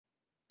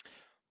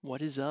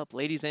What is up,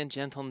 ladies and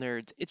gentle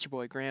nerds? It's your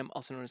boy Graham,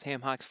 also known as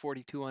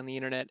HamHawks42 on the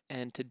internet,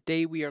 and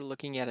today we are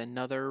looking at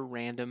another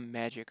random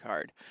magic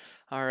card.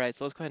 All right,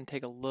 so let's go ahead and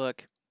take a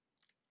look.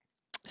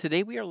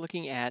 Today we are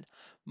looking at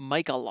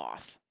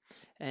Mycoloth,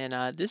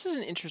 and this is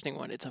an interesting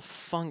one. It's a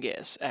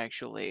fungus,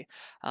 actually,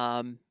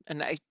 and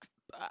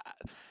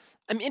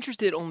I'm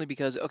interested only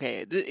because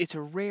it's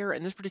a rare,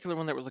 and this particular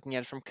one that we're looking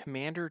at is from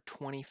Commander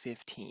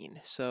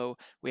 2015. So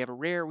we have a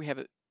rare, we have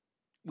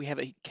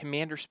a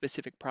commander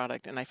specific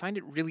product, and I find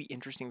it really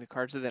interesting the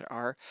cards that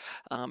are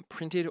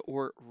printed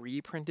or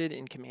reprinted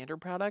in commander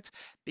products,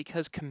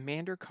 because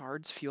commander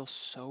cards feel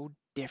so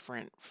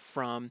different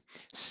from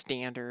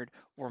standard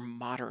or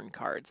modern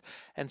cards.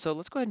 And so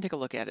let's go ahead and take a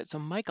look at it. So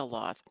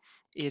Mycoloth,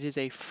 it is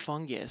a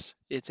fungus.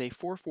 It's a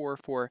 4/4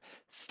 for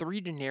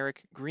 3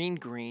 generic green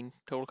green,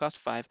 total cost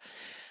 5.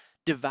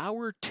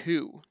 Devour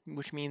 2,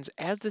 which means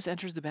as this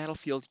enters the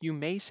battlefield, you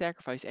may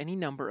sacrifice any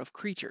number of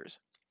creatures.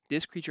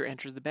 This creature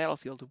enters the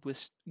battlefield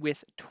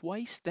with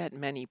twice that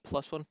many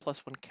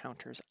 +1/+1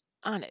 counters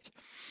on it.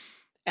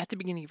 At the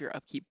beginning of your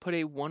upkeep, put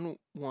a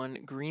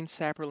 1/1 green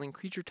sapperling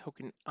creature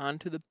token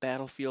onto the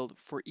battlefield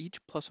for each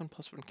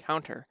 +1/+1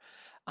 counter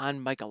on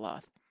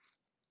Mycoloth.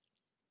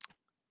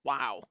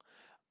 Wow.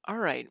 All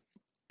right.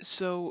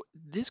 So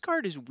this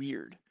card is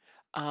weird.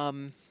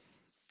 Um,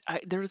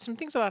 there are some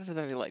things about it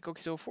that I like.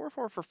 Okay, so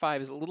 4/4 for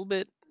 5 is a little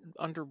bit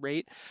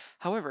underrate.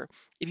 However,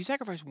 if you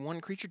sacrifice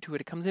one creature to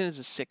it, it comes in as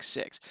a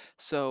 6/6.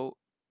 So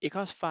it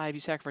costs 5,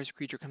 you sacrifice a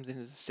creature, comes in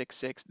as a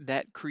 6/6.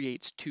 That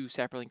creates 2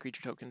 sapperling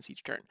creature tokens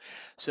each turn.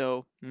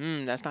 So,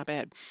 that's not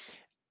bad.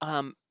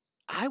 Um,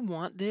 I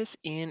want this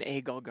in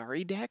a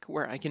Golgari deck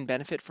where I can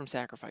benefit from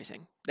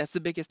sacrificing. That's the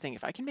biggest thing.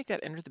 If I can make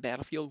that enter the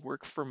battlefield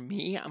work for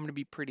me, I'm going to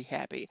be pretty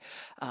happy.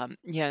 Yeah,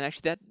 and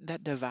actually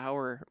that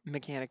Devour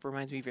mechanic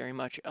reminds me very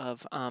much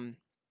of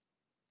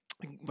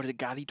what is it,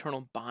 God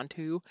Eternal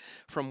Bantu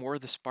from War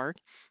of the Spark,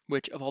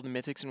 which of all the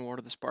mythics in War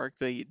of the Spark,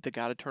 the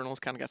God Eternals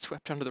kind of got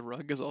swept under the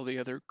rug because all the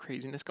other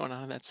craziness going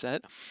on in that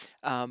set.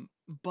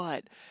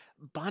 But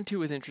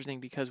Bantu is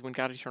interesting because when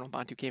God Eternal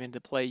Bantu came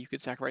into play, you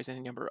could sacrifice any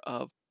number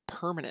of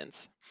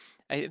permanents.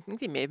 I think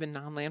they may have been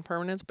non-land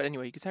permanents, but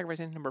anyway, you could sacrifice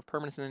any number of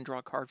permanents and then draw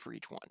a card for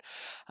each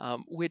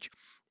one. Which,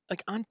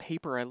 like on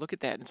paper, I look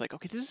at that and it's like,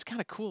 okay, this is kind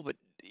of cool, but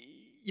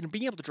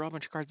being able to draw a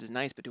bunch of cards is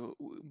nice, but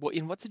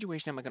in what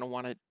situation am I going to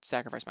want to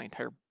sacrifice my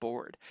entire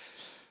board?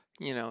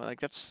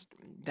 Like that's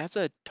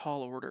a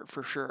tall order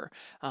for sure.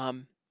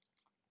 Um,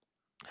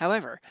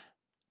 However,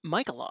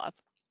 Mycoloth,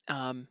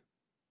 um,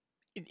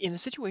 in a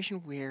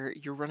situation where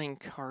you're running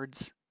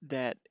cards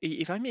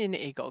if I'm in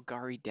a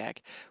Golgari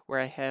deck where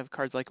I have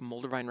cards like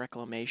Moldavine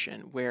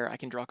Reclamation, where I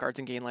can draw cards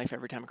and gain life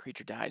every time a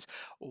creature dies,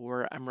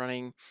 or I'm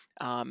running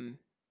um,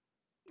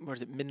 what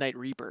is it, Midnight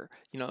Reaper,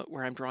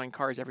 where I'm drawing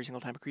cards every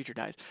single time a creature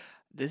dies.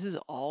 This is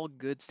all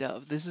good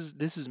stuff. This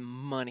is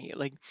money.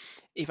 Like,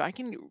 if I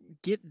can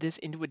get this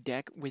into a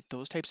deck with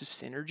those types of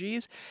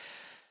synergies,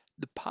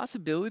 the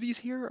possibilities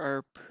here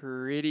are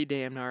pretty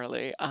damn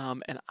gnarly.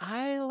 And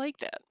I like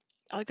that.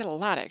 I like that a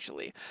lot,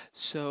 actually.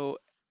 So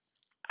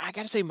I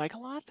gotta say,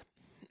 Mycoloth,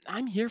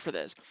 I'm here for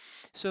this.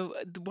 So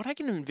what I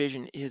can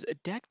envision is a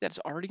deck that's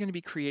already going to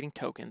be creating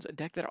tokens, a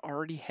deck that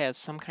already has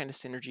some kind of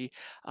synergy,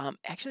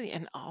 actually,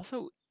 and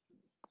also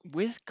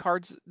with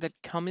cards that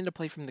come into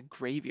play from the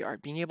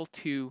graveyard, being able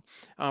to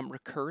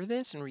recur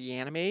this and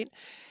reanimate,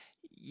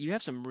 you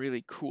have some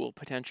really cool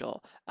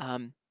potential.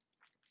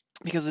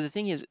 Because the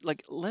thing is,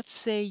 like, um, let's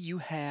say you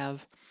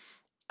have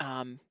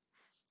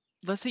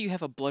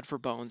a Blood for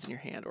Bones in your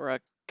hand, or a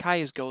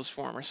Kaya's Ghost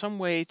Form, or some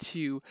way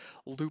to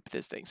loop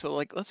this thing. So,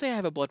 like, let's say I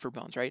have a Blood for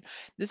Bones, right?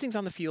 This thing's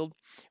on the field.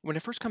 When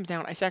it first comes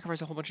down, I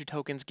sacrifice a whole bunch of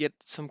tokens, get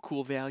some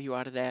cool value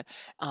out of that.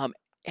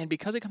 And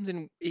because it comes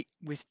in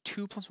with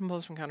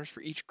 2+1/+1 counters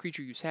for each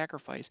creature you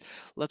sacrifice,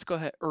 let's go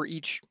ahead, or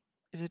each,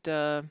 is it,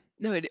 no,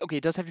 okay,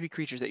 it does have to be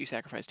creatures that you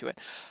sacrifice to it.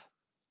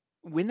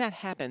 When that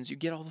happens, you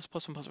get all those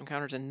 +1/+1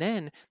 counters, and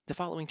then the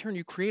following turn,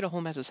 you create a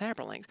whole mess of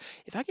saplings.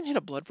 If I can hit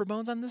a Blood for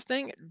Bones on this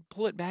thing,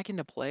 pull it back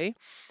into play,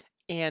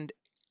 and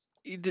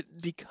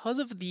because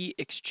of the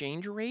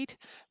exchange rate,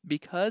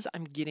 because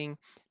I'm getting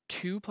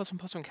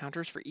 2+1/+1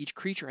 counters for each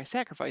creature I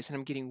sacrifice, and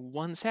I'm getting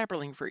one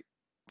sapling for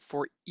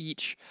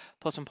each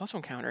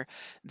 +1/+1 counter,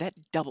 that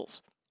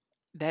doubles.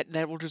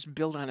 That will just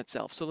build on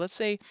itself. So let's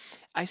say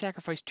I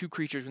sacrifice 2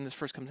 creatures when this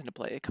first comes into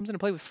play. It comes into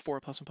play with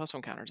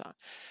 4+1/+1 counters on.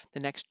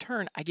 The next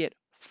turn, I get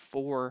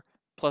 4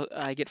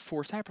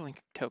 sapling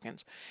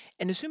tokens.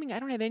 And assuming I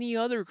don't have any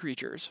other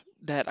creatures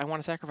that I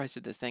want to sacrifice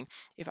to this thing,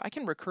 if I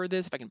can recur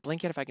this, if I can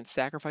blink it, if I can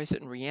sacrifice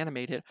it and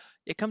reanimate it,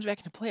 it comes back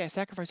into play. I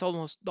sacrifice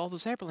all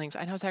those saplings.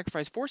 I now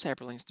sacrifice 4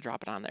 saplings to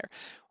drop it on there.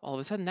 All of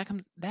a sudden,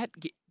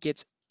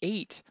 gets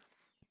 8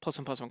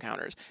 +1/+1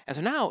 counters. And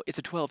so now it's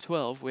a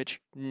 12/12,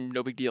 which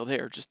no big deal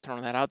there. Just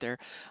throwing that out there.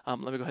 Let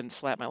me go ahead and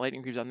slap my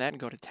lightning greaves on that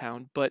and go to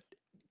town. But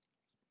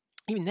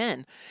even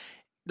then,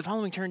 the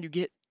following turn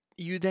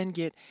you then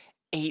get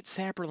 8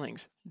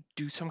 sapperlings.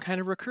 Do some kind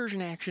of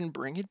recursion action,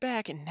 bring it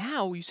back, and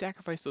now you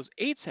sacrifice those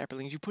 8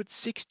 sapperlings. You put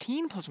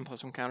 16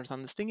 +1/+1 counters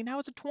on this thing, and now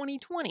it's a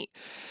 20/20.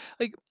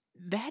 Like,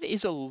 that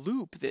is a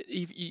loop that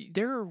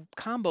there are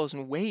combos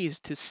and ways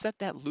to set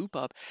that loop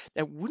up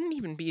that wouldn't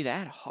even be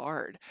that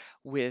hard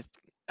with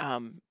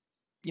um,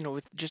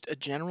 with just a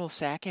general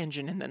sack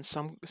engine and then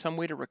some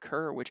way to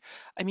recur, which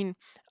I mean,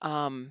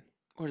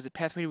 what is it?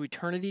 Pathway to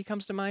Eternity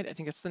comes to mind. I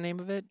think that's the name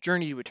of it.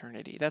 Journey to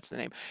Eternity. That's the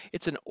name.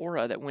 It's an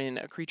aura that when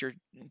a creature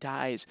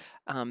dies,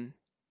 um,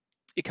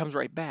 it comes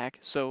right back.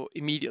 So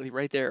immediately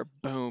right there,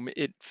 boom,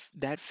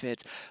 that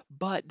fits.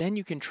 But then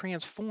you can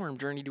transform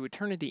Journey to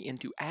Eternity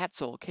into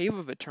Atzel, Cave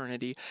of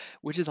Eternity,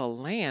 which is a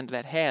land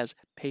that has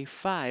pay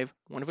 5,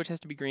 one of which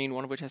has to be green,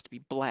 one of which has to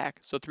be black.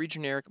 So 3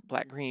 generic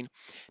black green.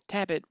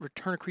 Tap it,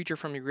 return a creature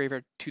from your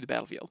graveyard to the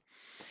battlefield.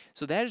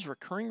 So that is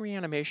recurring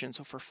reanimation.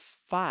 So for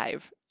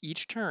 5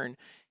 each turn,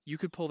 you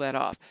could pull that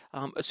off,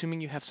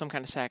 assuming you have some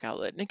kind of sack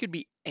outlet. And it could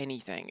be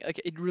anything.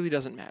 Like it really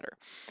doesn't matter.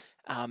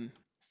 Um,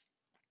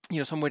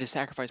 some way to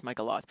sacrifice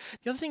Mycoloth.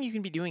 The other thing you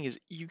can be doing is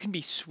you can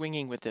be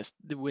swinging with this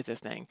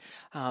thing.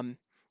 Um,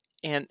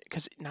 and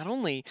because not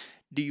only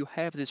do you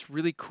have this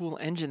really cool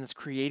engine that's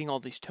creating all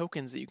these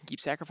tokens that you can keep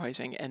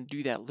sacrificing and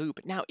do that loop.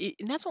 Now,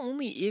 and that's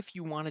only if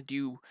you want to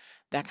do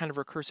that kind of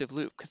recursive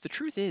loop. Because the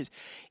truth is,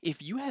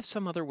 if you have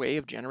some other way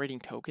of generating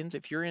tokens,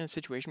 if you're in a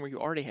situation where you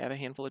already have a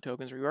handful of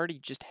tokens or you already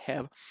just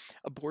have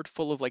a board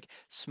full of like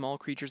small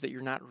creatures that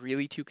you're not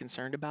really too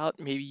concerned about,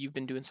 maybe you've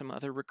been doing some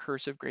other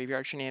recursive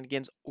graveyard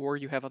shenanigans or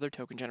you have other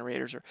token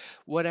generators or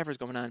whatever's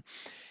going on,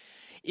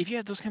 if you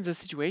have those kinds of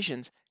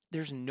situations,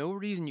 there's no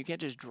reason you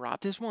can't just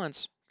drop this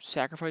once,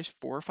 sacrifice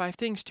 4 or 5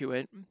 things to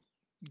it,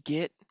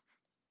 get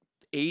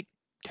 8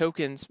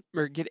 tokens,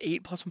 or get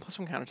 8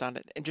 +1/+1 counters on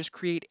it, and just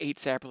create 8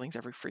 saplings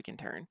every freaking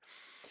turn.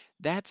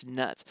 That's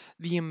nuts.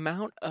 The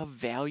amount of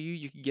value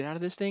you can get out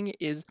of this thing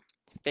is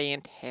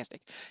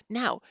fantastic.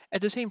 Now, at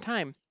the same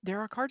time,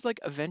 there are cards like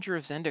Avenger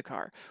of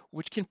Zendikar,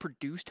 which can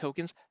produce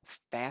tokens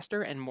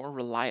faster and more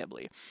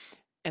reliably.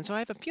 And so I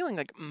have a feeling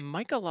like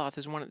Mycoloth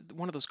is one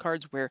of those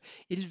cards where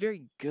it is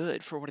very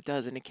good for what it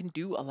does, and it can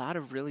do a lot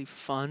of really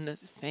fun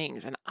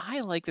things. And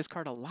I like this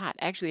card a lot.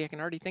 Actually, I can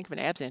already think of an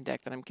Abzan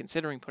deck that I'm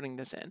considering putting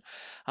this in,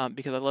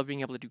 because I love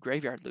being able to do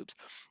graveyard loops.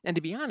 And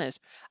to be honest,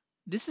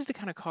 this is the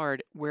kind of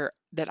card where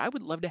that I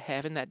would love to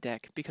have in that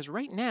deck because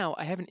right now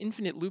I have an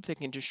infinite loop that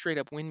can just straight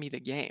up win me the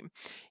game.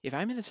 If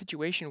I'm in a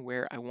situation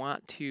where I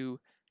want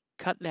to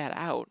cut that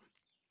out,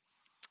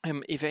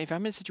 if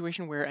I'm in a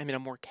situation where I'm in a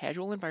more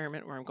casual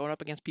environment where I'm going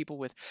up against people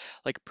with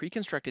like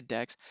pre-constructed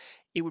decks,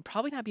 it would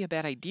probably not be a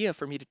bad idea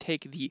for me to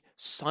take the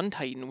Sun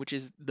Titan, which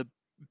is the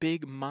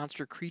big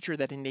monster creature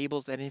that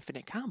enables that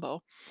infinite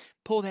combo,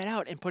 pull that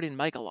out and put in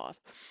Mycoloth.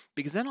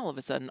 Because then all of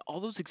a sudden, all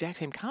those exact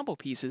same combo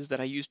pieces that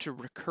I used to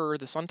recur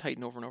the Sun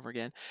Titan over and over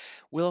again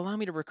will allow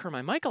me to recur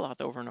my Mycoloth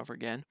over and over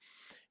again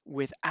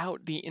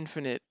without the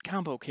infinite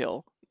combo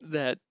kill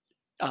that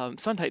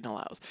Sun Titan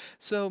allows.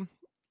 So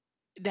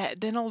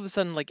that then all of a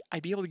sudden like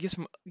I'd be able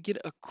to get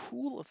a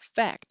cool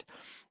effect,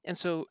 and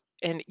so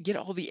and get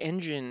all the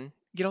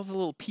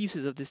little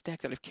pieces of this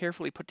deck that I've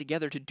carefully put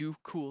together to do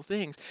cool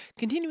things,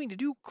 continuing to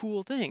do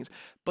cool things,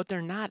 but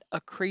they're not a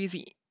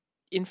crazy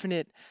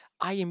infinite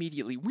I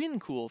immediately win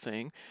cool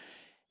thing,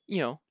 you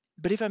know.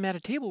 But if I'm at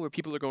a table where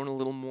people are going a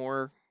little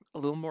more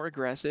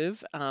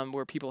aggressive,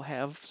 where people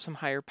have some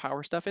higher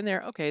power stuff in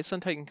there, okay, Sun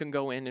Titan can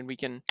go in and we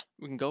can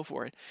go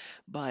for it.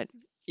 But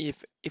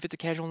if it's a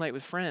casual night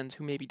with friends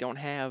who maybe don't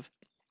have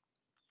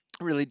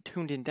really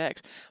tuned in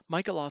decks,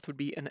 Mycoloth would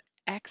be an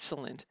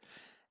excellent,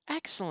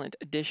 excellent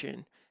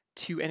addition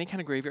to any kind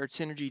of graveyard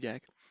synergy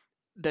deck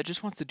that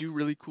just wants to do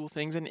really cool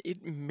things. And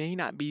it may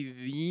not be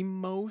the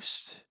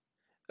most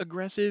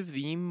aggressive,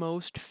 the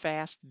most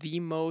fast, the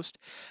most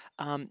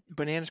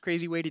bananas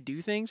crazy way to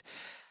do things,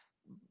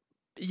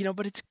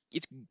 but it's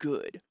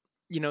good.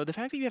 The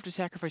fact that you have to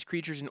sacrifice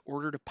creatures in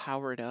order to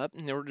power it up,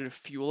 in order to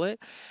fuel it,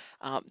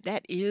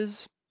 that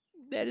is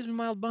a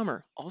mild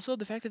bummer. Also,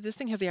 the fact that this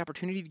thing has the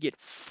opportunity to get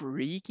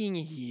freaking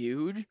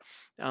huge,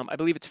 I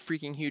believe it's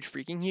freaking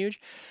huge.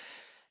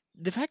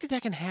 The fact that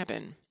that can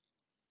happen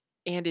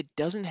and it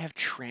doesn't have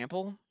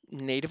trample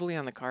natively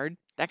on the card,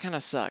 that kind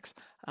of sucks.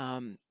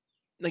 Um,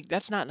 like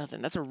that's not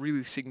nothing. That's a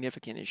really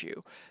significant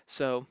issue.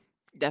 So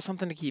that's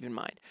something to keep in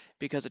mind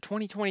because a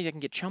 2020 that can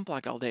get chump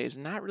blocked all day is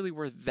not really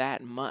worth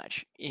that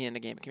much in a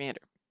game of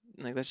Commander.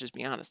 Like let's just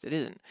be honest, it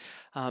isn't.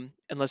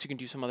 Unless you can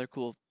do some other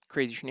cool,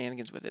 crazy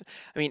shenanigans with it.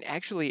 I mean,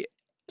 actually,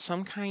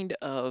 some kind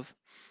of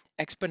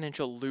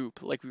exponential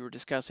loop like we were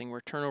discussing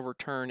where turn over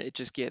turn it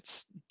just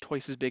gets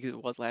twice as big as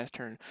it was last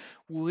turn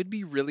would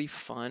be really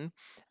fun,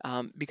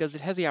 because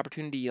it has the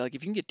opportunity, like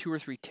if you can get 2 or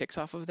 3 ticks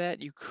off of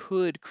that you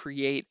could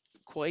create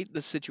quite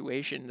the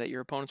situation that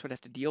your opponents would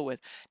have to deal with.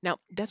 Now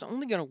that's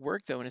only going to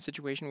work though in a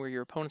situation where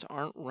your opponents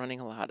aren't running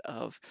a lot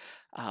of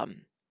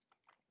um,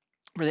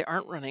 where they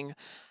aren't running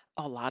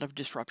a lot of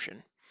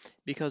disruption,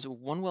 because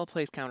one well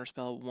placed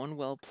counterspell, one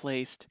well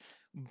placed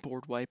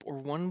board wipe, or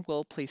one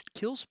well placed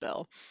kill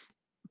spell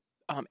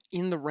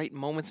in the right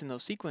moments in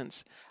those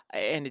sequence,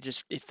 and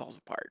it falls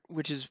apart,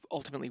 which is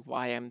ultimately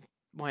why I'm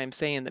why I'm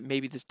saying that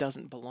maybe this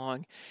doesn't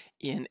belong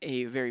in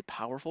a very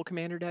powerful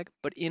commander deck,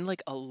 but in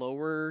like a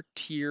lower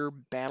tier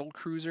battle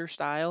cruiser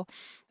style.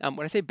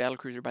 When I say battle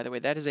cruiser, by the way,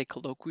 that is a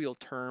colloquial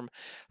term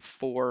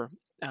for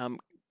um,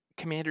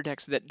 commander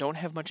decks that don't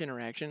have much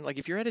interaction. Like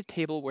if you're at a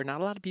table where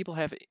not a lot of people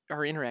have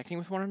are interacting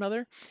with one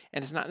another,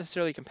 and it's not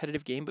necessarily a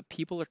competitive game, but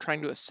people are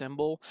trying to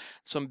assemble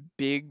some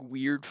big,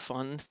 weird,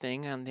 fun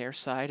thing on their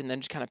side and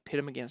then just kind of pit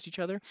them against each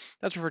other.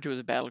 That's referred to as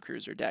a battle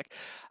cruiser deck.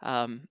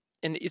 Um,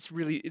 and it's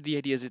really the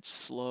idea is it's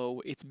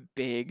slow, it's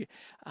big.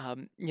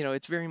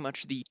 It's very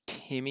much the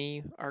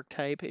Timmy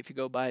archetype. If you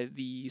go by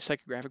the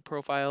psychographic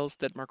profiles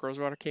that Mark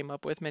Rosewater came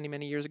up with many,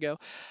 many years ago.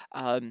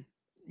 Um,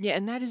 yeah,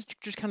 and that is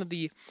just kind of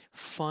the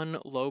fun,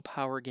 low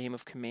power game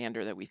of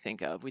Commander that we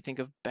think of. We think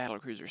of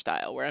battlecruiser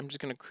style, where I'm just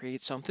going to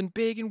create something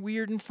big and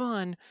weird and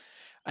fun,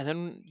 and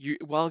then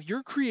while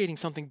you're creating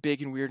something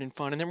big and weird and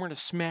fun, and then we're going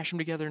to smash them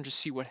together and just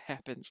see what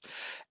happens.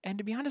 And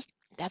to be honest,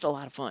 that's a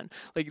lot of fun.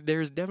 Like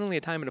there's definitely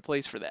a time and a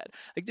place for that.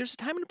 Like there's a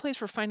time and a place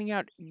for finding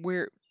out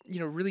where,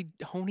 really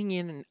honing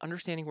in and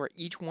understanding where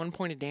each 1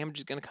 point of damage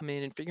is going to come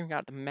in and figuring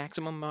out the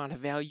maximum amount of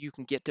value you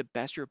can get to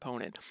best your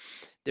opponent.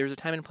 There's a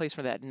time and a place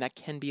for that, and that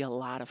can be a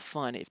lot of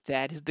fun if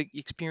that is the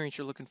experience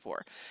you're looking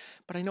for.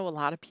 But I know a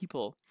lot of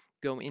people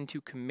go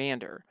into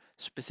Commander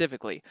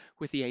specifically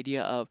with the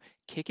idea of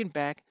kicking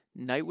back,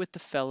 night with the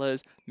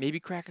fellas, maybe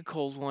crack a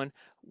cold one.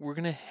 We're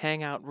gonna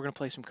hang out. We're gonna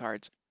play some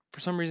cards. For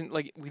some reason,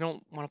 like we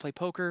don't want to play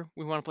poker,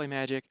 we want to play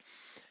Magic,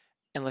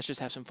 and let's just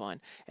have some fun.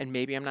 And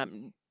maybe I'm not,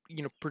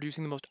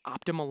 producing the most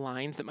optimal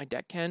lines that my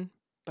deck can,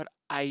 but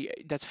I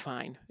that's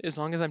fine as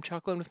long as I'm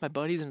chuckling with my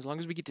buddies and as long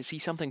as we get to see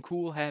something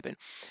cool happen.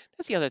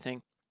 That's the other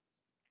thing.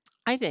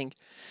 I think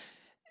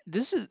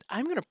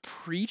I'm gonna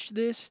preach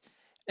this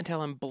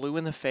until I'm blue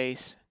in the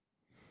face,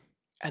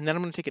 and then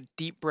I'm gonna take a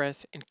deep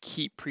breath and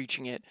keep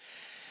preaching it.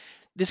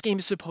 This game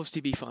is supposed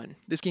to be fun.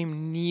 This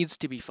game needs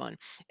to be fun.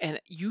 And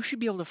you should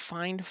be able to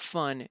find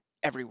fun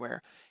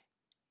everywhere.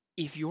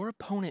 If your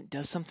opponent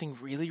does something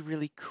really,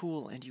 really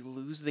cool and you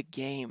lose the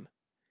game,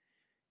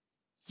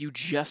 you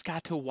just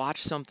got to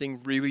watch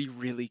something really,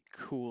 really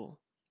cool.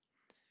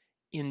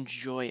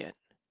 Enjoy it.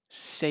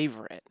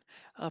 Savor it.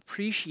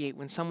 Appreciate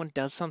when someone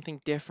does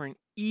something different,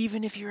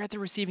 even if you're at the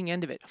receiving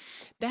end of it.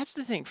 That's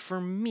the thing.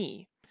 For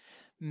me,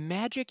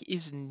 Magic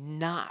is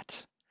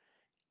not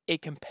a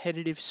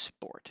competitive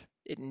sport.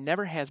 It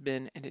never has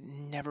been and it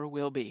never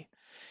will be.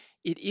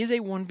 It is a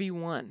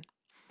 1v1,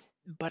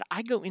 but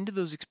I go into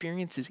those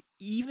experiences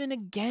even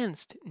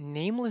against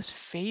nameless,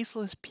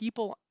 faceless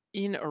people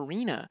in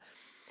Arena.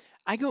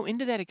 I go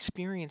into that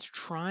experience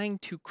trying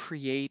to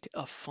create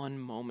a fun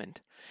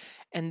moment.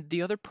 And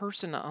the other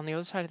person on the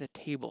other side of the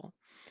table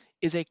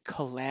is a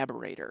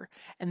collaborator.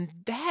 And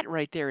that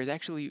right there is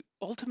actually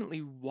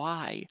ultimately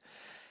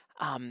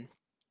um,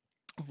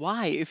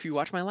 why, if you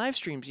watch my live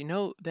streams, you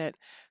know that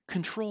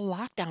control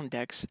lockdown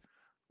decks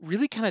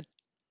really kind of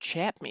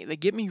chat me. They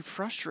get me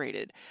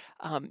frustrated.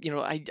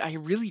 I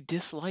really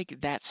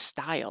dislike that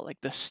style, like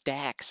the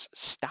stacks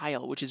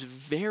style, which is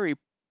very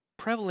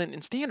prevalent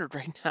and standard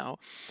right now,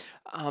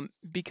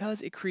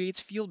 because it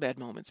creates feel bad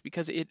moments,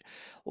 because it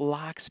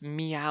locks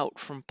me out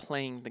from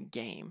playing the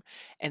game,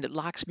 and it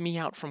locks me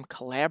out from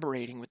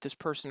collaborating with this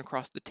person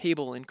across the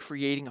table and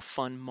creating a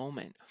fun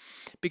moment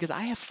because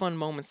I have fun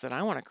moments that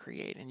I want to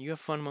create and you have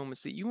fun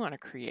moments that you want to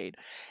create.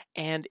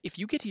 And if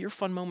you get to your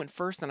fun moment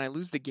first and I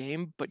lose the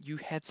game, but you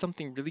had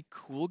something really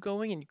cool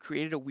going and you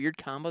created a weird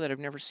combo that I've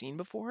never seen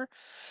before,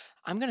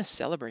 I'm going to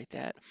celebrate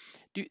that.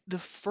 Dude, the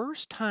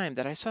first time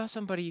that I saw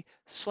somebody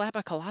slap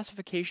a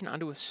Colossification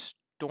onto a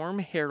Storm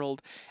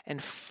Herald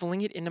and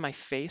fling it into my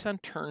face on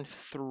turn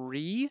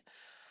 3,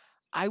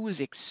 I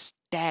was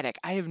ecstatic.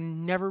 I have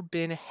never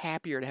been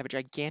happier to have a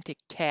gigantic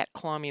cat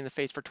claw me in the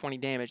face for 20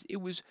 damage. It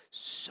was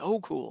so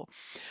cool.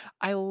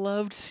 I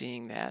loved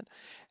seeing that.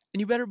 And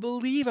you better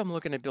believe I'm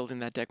looking at building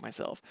that deck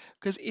myself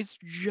because it's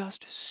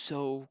just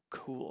so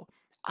cool.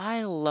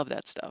 I love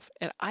that stuff.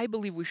 And I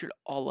believe we should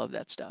all love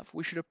that stuff.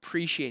 We should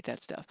appreciate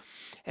that stuff.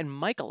 And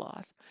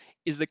Mycoloth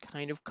is the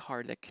kind of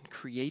card that can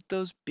create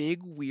those big,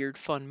 weird,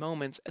 fun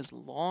moments as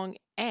long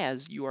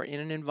as you are in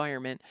an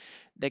environment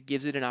that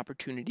gives it an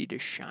opportunity to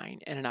shine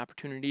and an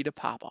opportunity to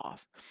pop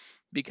off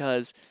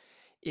because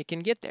it can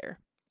get there.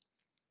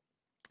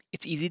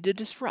 It's easy to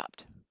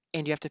disrupt,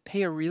 and you have to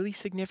pay a really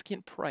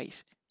significant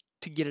price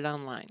to get it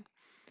online.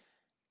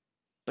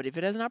 But if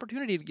it has an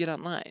opportunity to get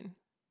online,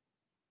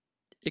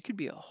 it could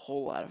be a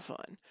whole lot of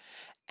fun.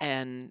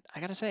 And I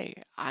gotta say,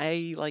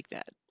 I like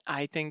that.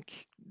 I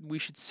think we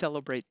should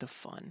celebrate the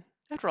fun.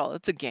 After all,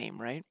 it's a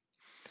game, right?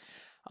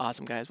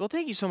 Awesome, guys. Well,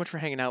 thank you so much for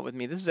hanging out with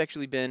me. This has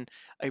actually been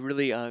a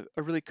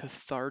really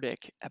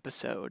cathartic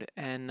episode,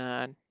 and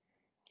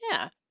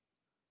yeah,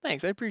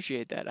 thanks. I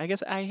appreciate that. I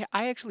guess I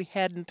actually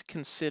hadn't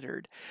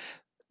considered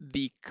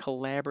the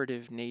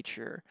collaborative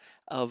nature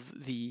of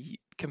the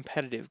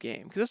competitive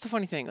game because that's the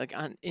funny thing. Like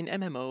in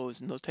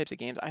MMOs and those types of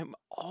games, I'm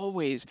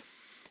always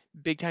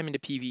big time into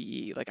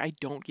PvE. Like I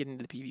don't get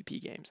into the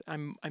PvP games.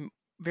 I'm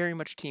very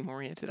much team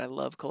oriented. I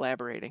love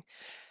collaborating.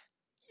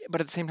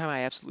 but at the same time,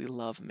 I absolutely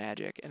love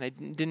Magic, and it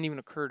didn't even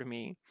occur to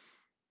me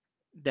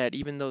that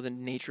even though the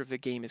nature of the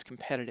game is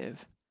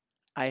competitive,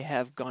 I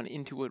have gone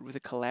into it with a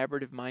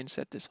collaborative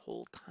mindset this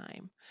whole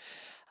time.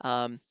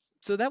 Um,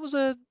 so that was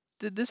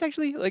this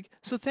actually like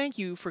so thank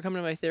you for coming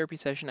to my therapy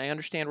session. I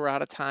understand we're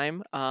out of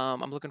time.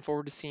 I'm looking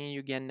forward to seeing you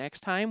again next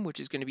time, which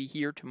is going to be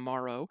here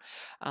tomorrow.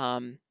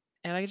 Um,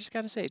 and I just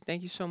got to say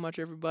thank you so much,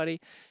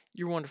 everybody.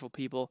 You're wonderful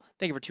people.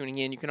 Thank you for tuning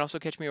in. You can also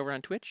catch me over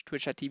on Twitch,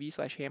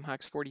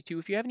 twitch.tv/hamhocks42.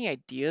 If you have any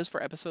ideas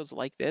for episodes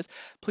like this,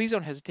 please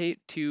don't hesitate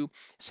to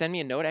send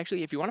me a note.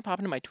 Actually, if you want to pop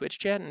into my Twitch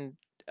chat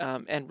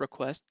and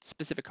request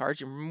specific cards,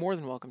 you're more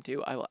than welcome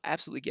to. I will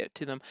absolutely get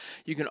to them.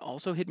 You can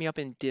also hit me up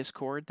in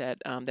Discord.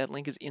 That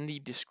link is in the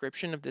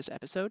description of this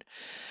episode.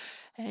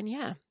 And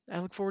yeah,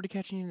 I look forward to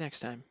catching you next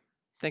time.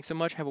 Thanks so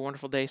much. Have a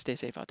wonderful day. Stay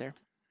safe out there.